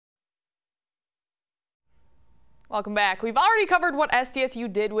Welcome back. We've already covered what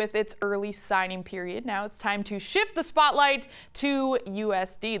SDSU did with its early signing period. Now it's time to shift the spotlight to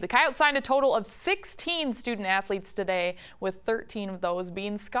USD. The Coyotes signed a total of 16 student athletes today, with 13 of those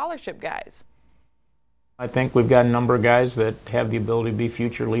being scholarship guys. I think we've got a number of guys that have the ability to be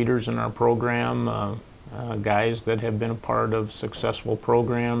future leaders in our program, guys that have been a part of successful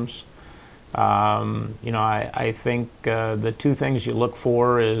programs. I think the two things you look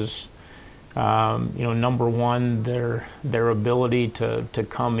for is number one, their ability to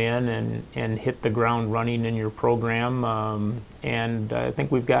come in and hit the ground running in your program. And I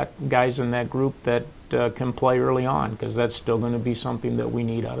think we've got guys in that group that can play early on, because that's still going to be something that we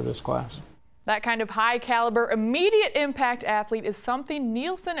need out of this class. That kind of high-caliber, immediate impact athlete is something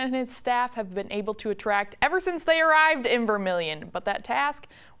Nielsen and his staff have been able to attract ever since they arrived in Vermillion. But that task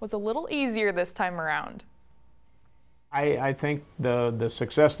was a little easier this time around. I think the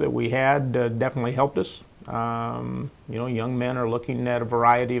success that we had definitely helped us. Young men are looking at a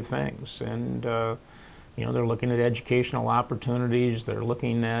variety of things, and they're looking at educational opportunities. They're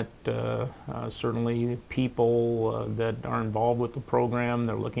looking at certainly people that are involved with the program.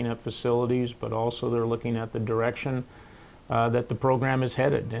 They're looking at facilities, but also they're looking at the direction that the program is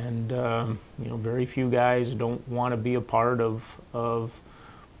headed. And very few guys don't want to be a part of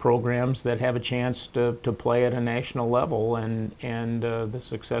programs that have a chance to play at a national level, and the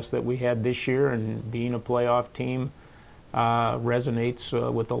success that we had this year and being a playoff team resonates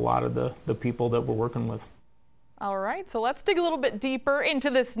with a lot of the people that we're working with. All right, so let's dig a little bit deeper into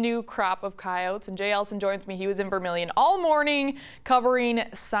this new crop of Coyotes. And Jay Elsen joins me. He was in Vermillion all morning covering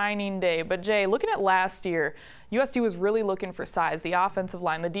signing day. But Jay, looking at last year, USD was really looking for size, the offensive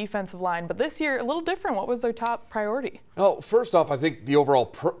line, the defensive line. But this year, a little different. What was their top priority? Oh, first off, I think the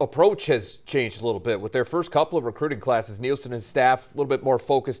overall approach has changed a little bit. With their first couple of recruiting classes, Nielsen and his staff a little bit more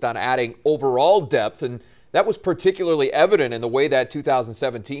focused on adding overall depth. And that was particularly evident in the way that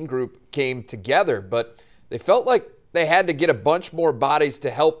 2017 group came together. But they felt like they had to get a bunch more bodies to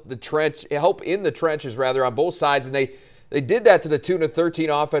help in the trenches on both sides, and they did that to the tune of 13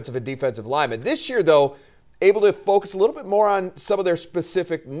 offensive and defensive linemen. This year, though, able to focus a little bit more on some of their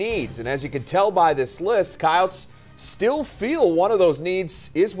specific needs. And as you can tell by this list, Coyotes still feel one of those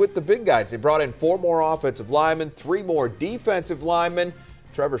needs is with the big guys. They brought in 4 more offensive linemen, 3 more defensive linemen,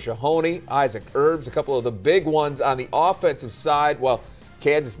 Trevor Shahoney, Isaac Herbs, a couple of the big ones on the offensive side. Well,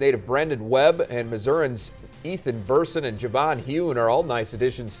 Kansas native Brendan Webb and Missourians Ethan Burson and Javon Hewen are all nice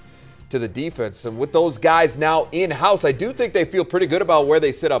additions to the defense. And with those guys now in-house, I do think they feel pretty good about where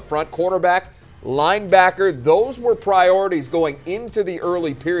they sit up front. Quarterback, linebacker, those were priorities going into the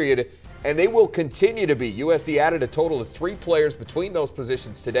early period, and they will continue to be. USD added a total of 3 players between those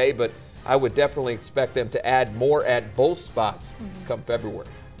positions today, but I would definitely expect them to add more at both spots come February.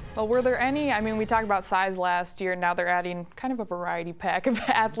 Well, were there any, we talked about size last year, now they're adding kind of a variety pack of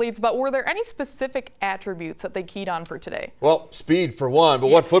athletes, but were there any specific attributes that they keyed on for today? Well, speed for one, but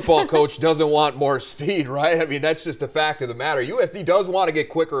yes. What football coach doesn't want more speed, right? That's just a fact of the matter. USD does want to get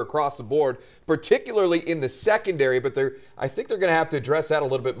quicker across the board, particularly in the secondary, but I think they're going to have to address that a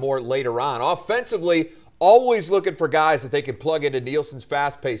little bit more later on. Offensively, always looking for guys that they can plug into Nielsen's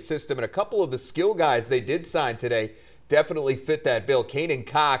fast-paced system, and a couple of the skill guys they did sign today definitely fit that bill. Kanan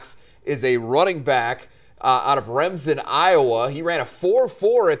Cox is a running back out of Remsen, Iowa. He ran a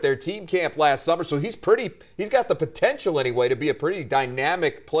 4.4 at their team camp last summer, so he's got the potential anyway to be a pretty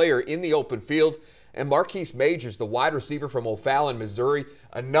dynamic player in the open field. And Marquise Majors, the wide receiver from O'Fallon, Missouri,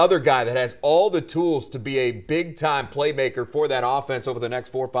 another guy that has all the tools to be a big-time playmaker for that offense over the next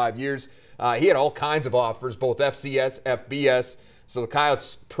 4 or 5 years. He had all kinds of offers, both FCS, FBS, so the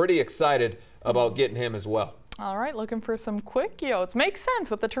Coyotes pretty excited about getting him as well. All right, looking for some quick Yotes. Makes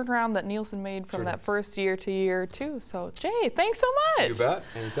sense with the turnaround that Nielsen made from that first year to year 2. So, Jay, thanks so much. You bet.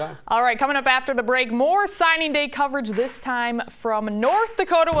 Anytime. All right, coming up after the break, more signing day coverage, this time from North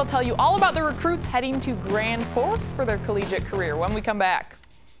Dakota. We'll tell you all about the recruits heading to Grand Forks for their collegiate career when we come back.